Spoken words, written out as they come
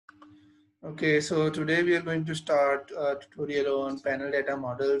Okay, so today we are going to start a tutorial on panel data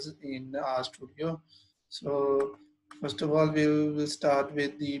models in RStudio. So first of all, we will start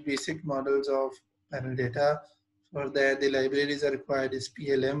with the basic models of panel data. For that, the libraries are required is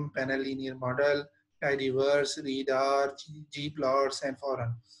PLM, panel linear model, tidyverse, readr, Ggg Plots, and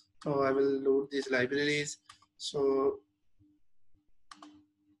foreign. So I will load these libraries. So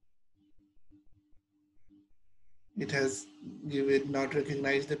it has given not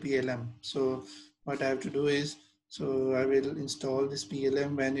recognized the PLM. So what I have to do is, so I will install this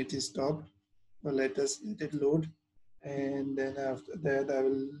PLM when it is stopped. So let it load, and then after that I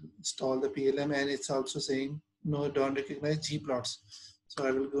will install the PLM, and it's also saying no, don't recognize Ggplots. So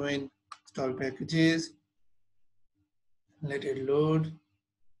I will go in install packages, let it load.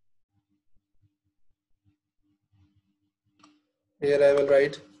 Here I will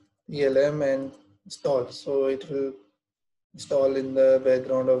write PLM and install. So it will install in the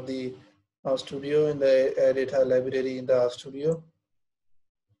background of the RStudio in the data library in the RStudio.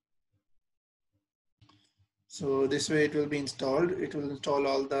 So this way it will be installed. It will install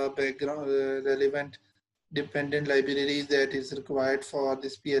all the background relevant dependent libraries that is required for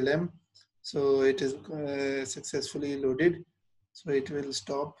this PLM. So it is successfully loaded. So it will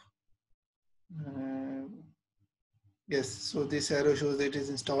stop. Uh, yes, so this arrow shows that it is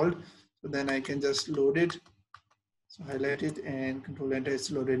installed. So then I can just load it. So highlight it and control enter, it's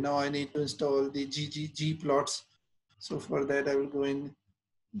loaded. Now I need to install the Ggg plots. So for that I will go in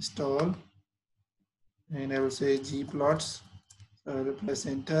install and I will say Ggplots. So I will press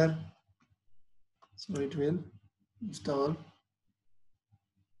enter. So it will install.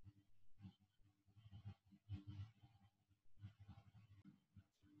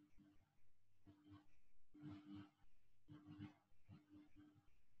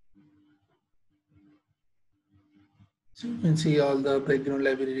 So you can see all the background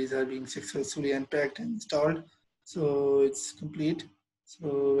libraries are being successfully unpacked and installed. So it's complete.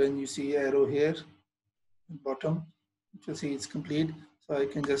 So when you see arrow here at bottom, you will see it's complete. So I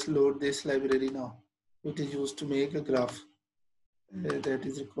can just load this library now. It is used to make a graph that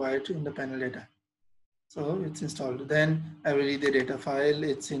is required in the panel data. So it's installed. Then I will read the data file.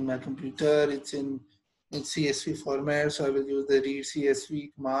 It's in my computer. It's in CSV format. So I will use the read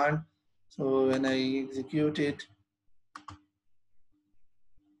CSV command. So when I execute it,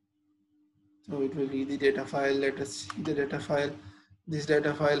 so it will read the data file. Let us see the data file. This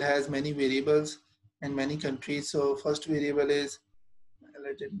data file has many variables and many countries. So first variable is,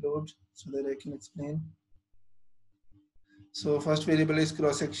 let it load so that I can explain. So first variable is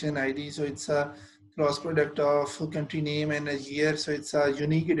cross-section ID. So it's a cross product of country name and a year. So it's a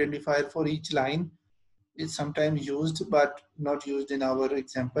unique identifier for each line. It's sometimes used but not used in our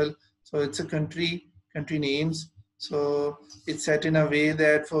example. So it's a country names. So it's set in a way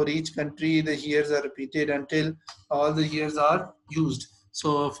that for each country the years are repeated until all the years are used.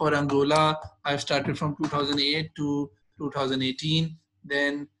 So for Angola, I've started from 2008 to 2018,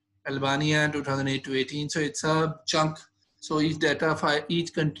 then Albania 2008 to 18. So it's a chunk. So each data file,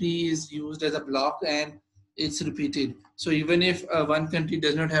 each country is used as a block and it's repeated. So even if one country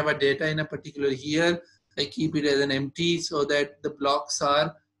does not have a data in a particular year, I keep it as an empty so that the blocks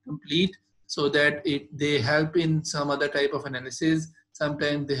are complete, so that they help in some other type of analysis.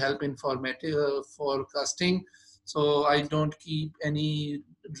 Sometimes they help in forecasting. So I don't keep any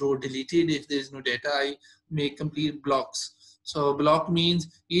row deleted if there is no data. I make complete blocks. So block means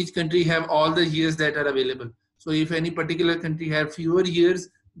each country have all the years that are available. So if any particular country have fewer years,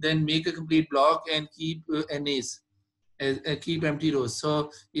 then make a complete block and keep NAs. Keep empty rows.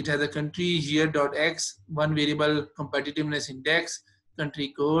 So it has a country year.x, one variable competitiveness index, country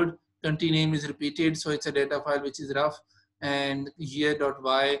code, country name is repeated, so it's a data file which is rough, and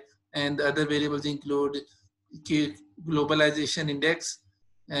year.y, and the other variables include globalization index,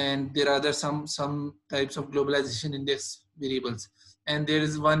 and there are other some types of globalization index variables, and there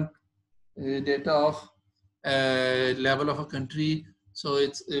is one data of level of a country. So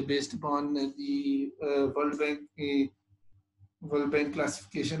it's based upon the World Bank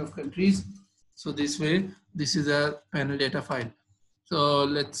classification of countries. So this way, this is a panel data file. So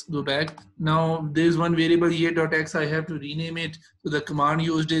let's go back. Now there's one variable year.x. I have to rename it. So the command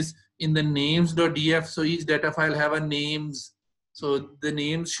used is in the names.df. So each data file have a names. So the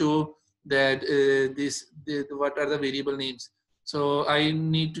names show that what are the variable names. So I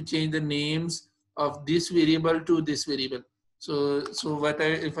need to change the names of this variable to this variable. So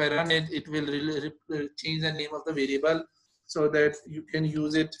if I run it, it will change the name of the variable so that you can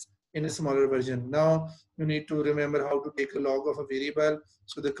use it in a smaller version. Now you need to remember how to take a log of a variable.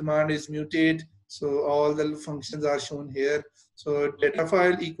 So the command is mutate So all the functions are shown here. So data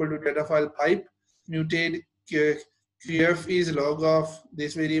file equal to data file pipe, mutate QF is log of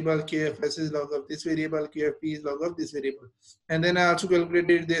this variable, QFS is log of this variable, QFP is log of this variable. And then I also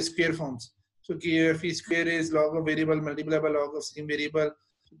calculated the square forms. So QFE square is log of variable multiplied by log of same variable.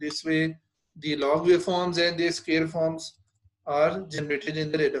 So this way, the log waveforms and the square forms are generated in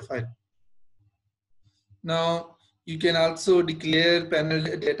the data file. Now, you can also declare panel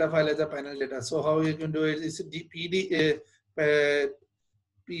data file as a panel data. So how you can do it is PD,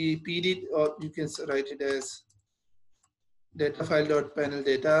 or you can write it as data file dot panel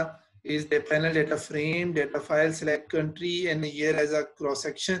data is the panel data frame, data file, select country and year as a cross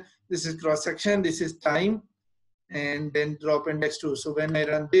section. This is cross section, this is time, and then drop index 2. So when I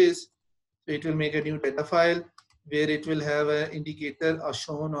run this, so it will make a new data file where it will have an indicator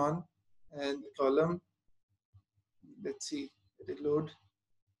shown on and the column. Let's see, let it load.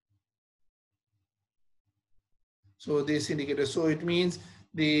 So this indicator, so it means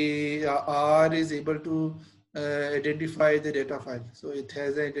the R is able to identify the data file. So it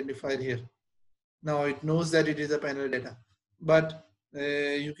has an identifier here. Now it knows that it is a panel data, but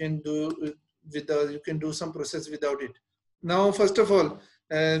you can do you can do some process without it. Now, first of all,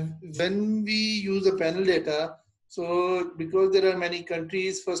 when we use a panel data, so because there are many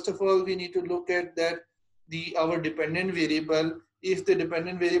countries, first of all, we need to look at that our dependent variable, if the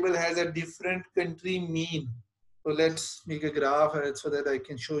dependent variable has a different country mean. So let's make a graph so that I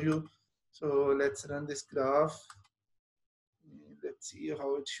can show you. So let's run this graph. Let's see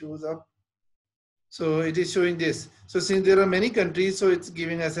how it shows up. So it is showing this. So since there are many countries, so it's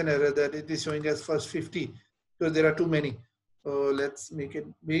giving us an error that it is showing us first 50. So there are too many. So let's make it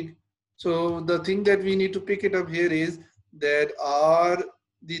big. So the thing that we need to pick it up here is that are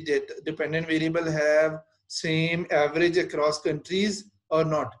the dependent variable have same average across countries or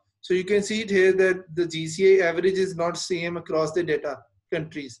not. So you can see it here that the GCA average is not same across the data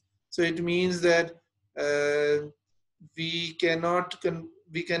countries. So it means that we cannot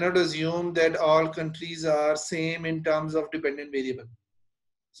assume that all countries are same in terms of dependent variable.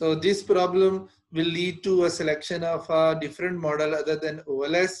 So this problem will lead to a selection of a different model other than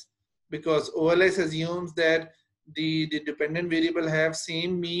OLS, because OLS assumes that the dependent variable have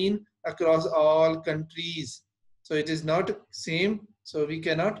same mean across all countries. So it is not same, so we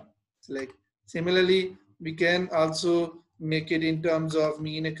cannot select. Similarly, we can also make it in terms of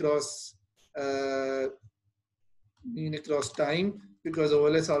mean across time, because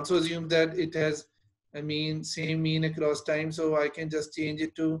OLS also assumes that it has same mean across time. So I can just change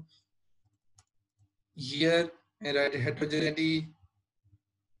it to year and write heterogeneity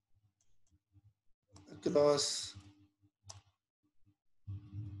across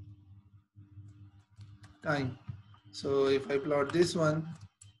time. So if I plot this one,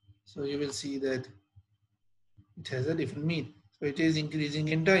 so you will see that it has a different mean. So it is increasing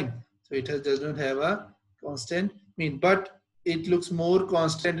in time. So it does not have a constant mean, but it looks more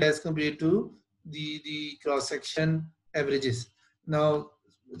constant as compared to the cross-section averages. Now,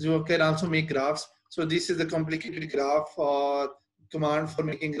 you can also make graphs. So this is a complicated graph or command for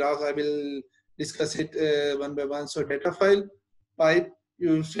making graphs. I will discuss it one by one. So data file pipe,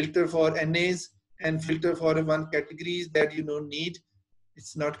 you filter for NAs and filter for one categories that you don't need.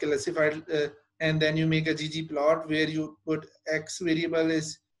 It's not classified. And then you make a Ggg plot where you put X variable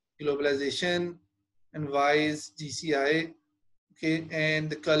is globalization and Y is GCI. Okay, and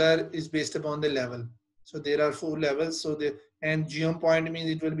the color is based upon the level. So there are 4 levels. So the geom point means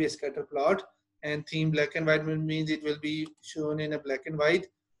it will be a scatter plot, and theme black and white means it will be shown in a black and white,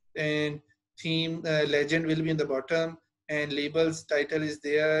 and theme legend will be in the bottom, and labels title is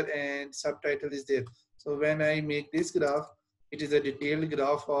there and subtitle is there. So when I make this graph, it is a detailed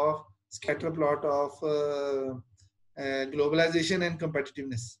graph of scatter plot of globalization and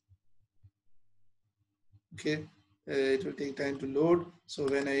competitiveness. Okay, it will take time to load. So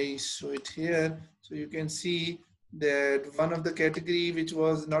when I show it here, so you can see that one of the category which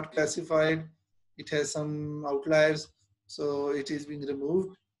was not classified, it has some outliers, so it is being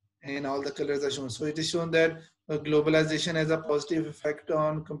removed and all the colors are shown. So it is shown that globalization has a positive effect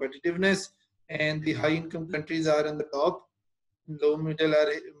on competitiveness, and the high income countries are on the top, low middle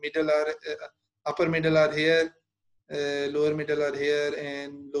are upper middle are here, lower middle are here,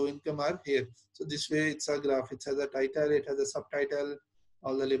 and low income are here. So this way it's a graph. It has a title, it has a subtitle,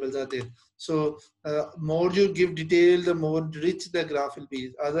 all the labels are there. So more you give detail, the more rich the graph will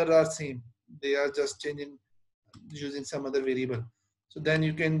be. Other are same. They are just changing using some other variable. So then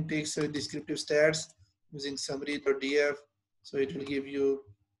you can take some descriptive stats using summary.df. So it will give you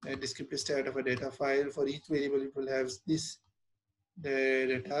a descriptive stat of a data file. For each variable, it will have this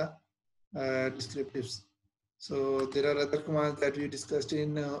data. descriptives. So there are other commands that we discussed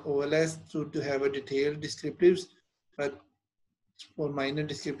in OLS to have a detailed descriptives, but for minor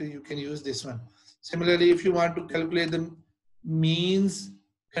descriptives you can use this one. Similarly, if you want to calculate the means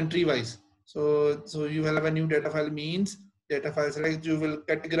country wise, so you will have a new data file means data file select. You will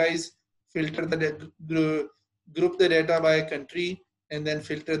categorize, filter the group the data by country, and then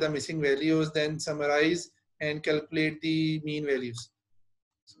filter the missing values, then summarize and calculate the mean values.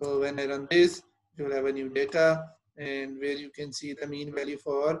 So when I run this, you will have a new data and where you can see the mean value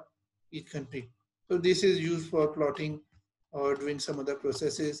for each country. So this is used for plotting or doing some other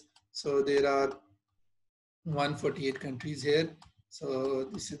processes. So there are 148 countries here. So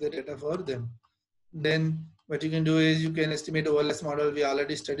this is the data for them. Then what you can do is you can estimate OLS model. We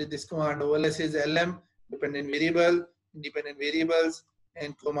already studied this command. OLS is LM, dependent variable, independent variables,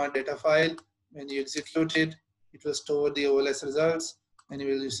 and command data file. When you execute it, it will store the OLS results, and you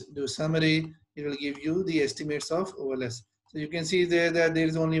will do summary. It will give you the estimates of OLS. So you can see there that there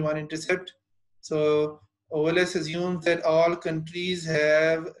is only one intercept. So OLS assumes that all countries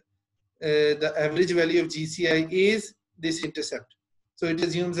have the average value of GCI is this intercept. So it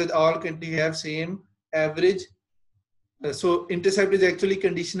assumes that all countries have same average. So intercept is actually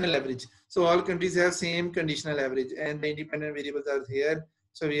conditional average. So all countries have same conditional average, and the independent variables are here.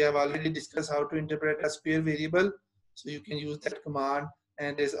 So we have already discussed how to interpret a square variable. So you can use that command,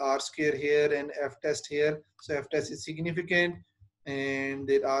 and there's R square here and F test here. So F test is significant, and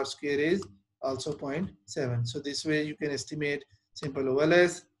the R square is also 0.7. So this way you can estimate simple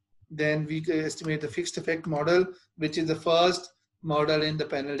OLS. Then we can estimate the fixed effect model, which is the first model in the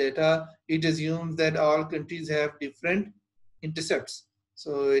panel data. It assumes that all countries have different intercepts.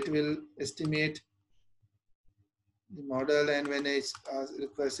 So it will estimate the model, and when I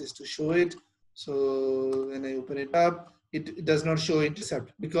request is to show it, so when I open it up, it does not show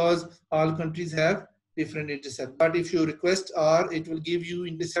intercept because all countries have different intercept. But if you request R, it will give you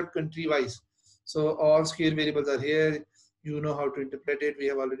intercept country wise. So all square variables are here. You know how to interpret it. We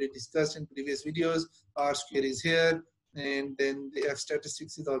have already discussed in previous videos. R square is here, and then the F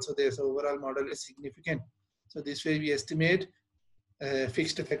statistics is also there. So overall model is significant. So this way we estimate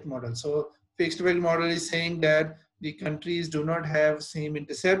fixed effect model. So fixed effect model is saying that the countries do not have same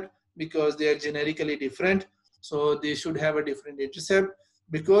intercept because they are generically different. So they should have a different intercept.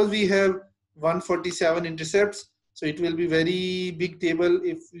 Because we have 147 intercepts, so it will be very big table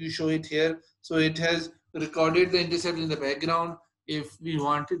if you show it here. So it has recorded the intercept in the background. If we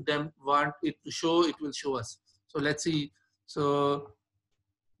want it to show, it will show us. So let's see. So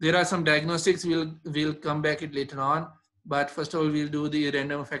there are some diagnostics. We'll come back it later on. But first of all, we'll do the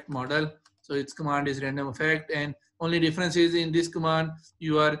random effect model. So its command is random effect, and only difference is in this command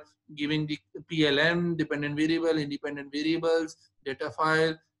you are giving the PLM, dependent variable, independent variables, data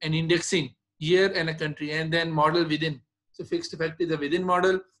file, and indexing year and a country, and then model within. So fixed effect is a within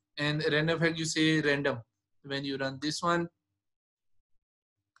model, and random effect you say random. When you run this one,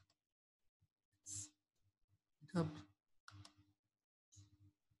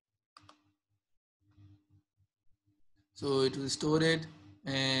 so it will store it,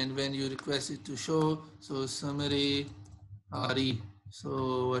 and when you request it to show, so summary RE.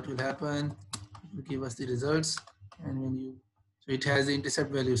 So what will happen? It will give us the results, and when you, so it has the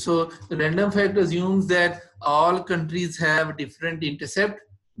intercept value. So the random fact assumes that all countries have different intercept,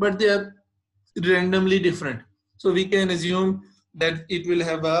 but they are randomly different. So we can assume that it will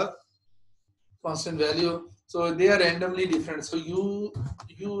have a constant value. So they are randomly different. So you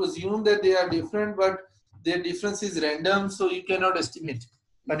assume that they are different, but their difference is random, so you cannot estimate.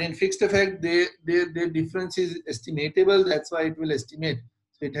 But in fixed effect, their difference is estimatable. That's why it will estimate.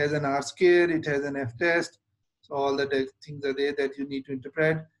 So it has an R square, it has an F test. So all the things are there that you need to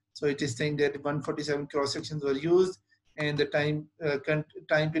interpret. So it is saying that 147 cross sections were used, and the time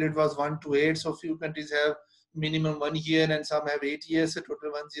period was 1 to 8. So few countries have minimum 1 year and some have 8 years. So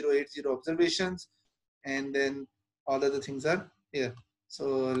total 1080 observations, and then all other things are here. So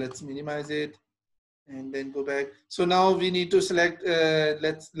let's minimize it and then go back. So now we need to select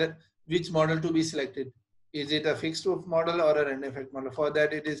which model to be selected. Is it a fixed model or a random effect model? For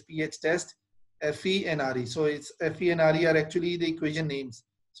that it is pH test, FE and RE. So it's FE and RE are actually the equation names.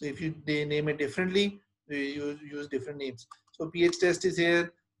 So if they name it differently, you use different names. So pH test is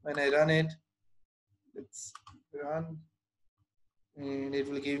here. When I run it, let's run, and it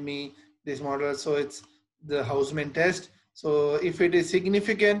will give me this model. So it's the Hausman test. So if it is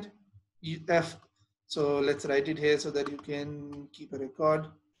significant, F. So let's write it here so that you can keep a record.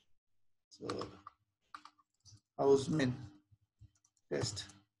 So Hausman test,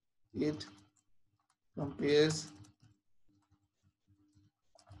 it compares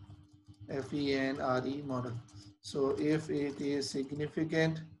FE and RE model. So if it is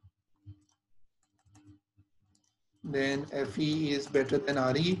significant, then FE is better than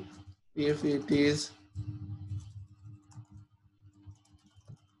RE. If it is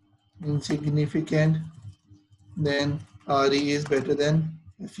insignificant, then RE is better than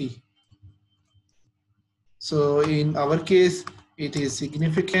FE. So in our case, it is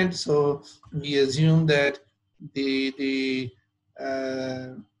significant. So we assume that the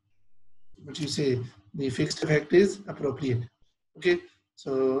what you say, the fixed effect is appropriate. Okay,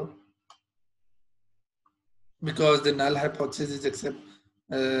 so because the null hypothesis is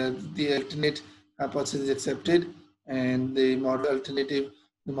the alternate hypothesis is accepted, and the model alternative,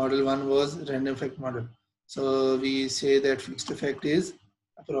 the model one was random effect model. So we say that fixed effect is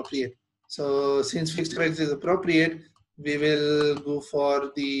appropriate. So since fixed effect is appropriate, we will go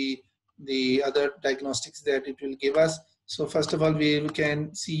for the other diagnostics that it will give us. So first of all, we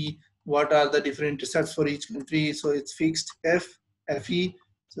can see what are the different intercepts for each country. So it's fixed FE.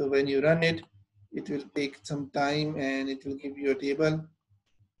 So when you run it, it will take some time and it will give you a table.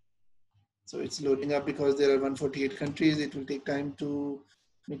 So it's loading up because there are 148 countries. It will take time to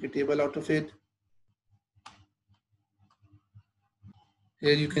make a table out of it.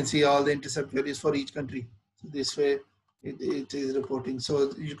 Here you can see all the intercept values for each country. So this way it is reporting.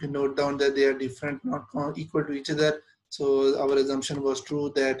 So you can note down that they are different, not equal to each other. So our assumption was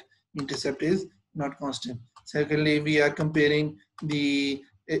true that intercept is not constant. Secondly, we are comparing the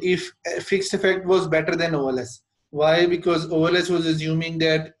if a fixed effect was better than OLS. Why? Because OLS was assuming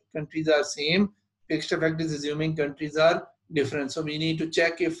that countries are same. Fixed effect is assuming countries are different. So we need to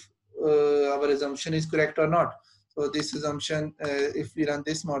check if our assumption is correct or not. So this assumption, if we run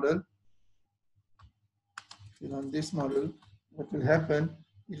this model, what will happen?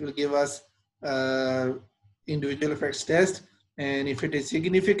 It will give us individual effects test, and if it is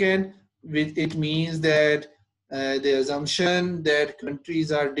significant, it means that the assumption that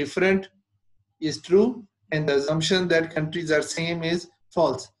countries are different is true, and the assumption that countries are same is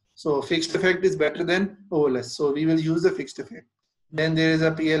false. So fixed effect is better than OLS. So we will use the fixed effect. Then there is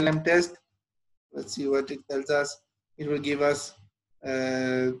a PLM test. Let's see what it tells us. It will give us,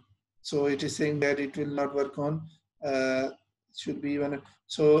 so it is saying that it will not work on, should be one.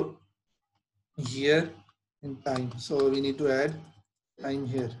 So here in time, so we need to add time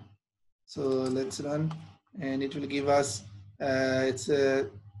here. So let's run, and it will give us, it's a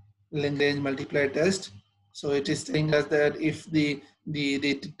Lagrange multiplier test. So it is telling us that if the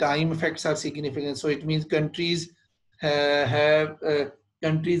time effects are significant, so it means countries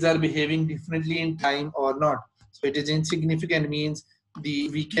countries are behaving differently in time or not. So it is insignificant means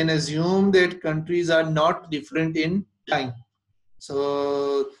we can assume that countries are not different in time.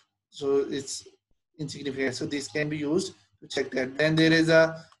 So it's insignificant. So this can be used to check that. Then there is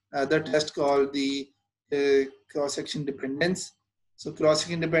a other test called the cross-section dependence. So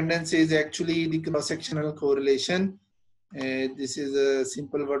cross-section dependence is actually the cross-sectional correlation. This is a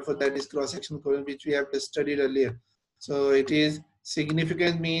simple word for that is cross-sectional correlation, which we have studied earlier. So it is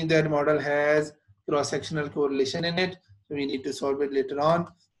significant means that model has cross-sectional correlation in it. So we need to solve it later on.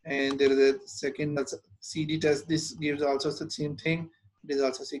 And there is a second CD test. This gives also the same thing. It is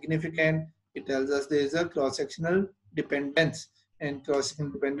also significant. It tells us there is a cross-sectional dependence, and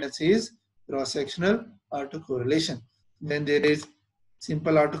cross-sectional dependence is cross-sectional autocorrelation. Then there is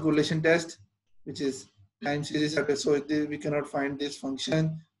simple autocorrelation test, which is time series auto. So we cannot find this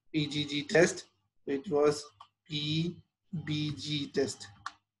function PGG test. It was PBG test.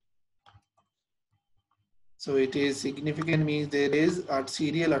 So it is significant means there is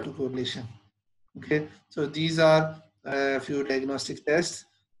serial autocorrelation. Okay, so these are a few diagnostic tests.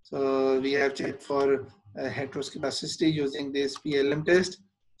 So we have checked for heteroscedasticity using this PLM test.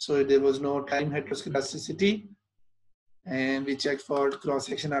 So there was no time heteroscedasticity. And we checked for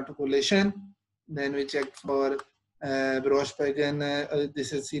cross-section autocorrelation. Then we checked for Brosh-Pagan,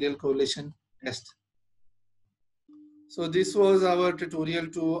 this is serial correlation test. So this was our tutorial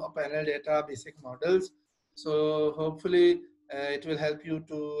to panel data basic models. So hopefully it will help you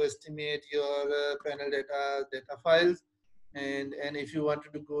to estimate your panel data files. And if you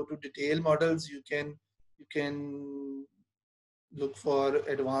wanted to go to detail models, you can look for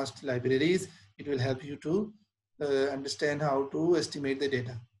advanced libraries. It will help you to understand how to estimate the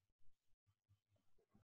data.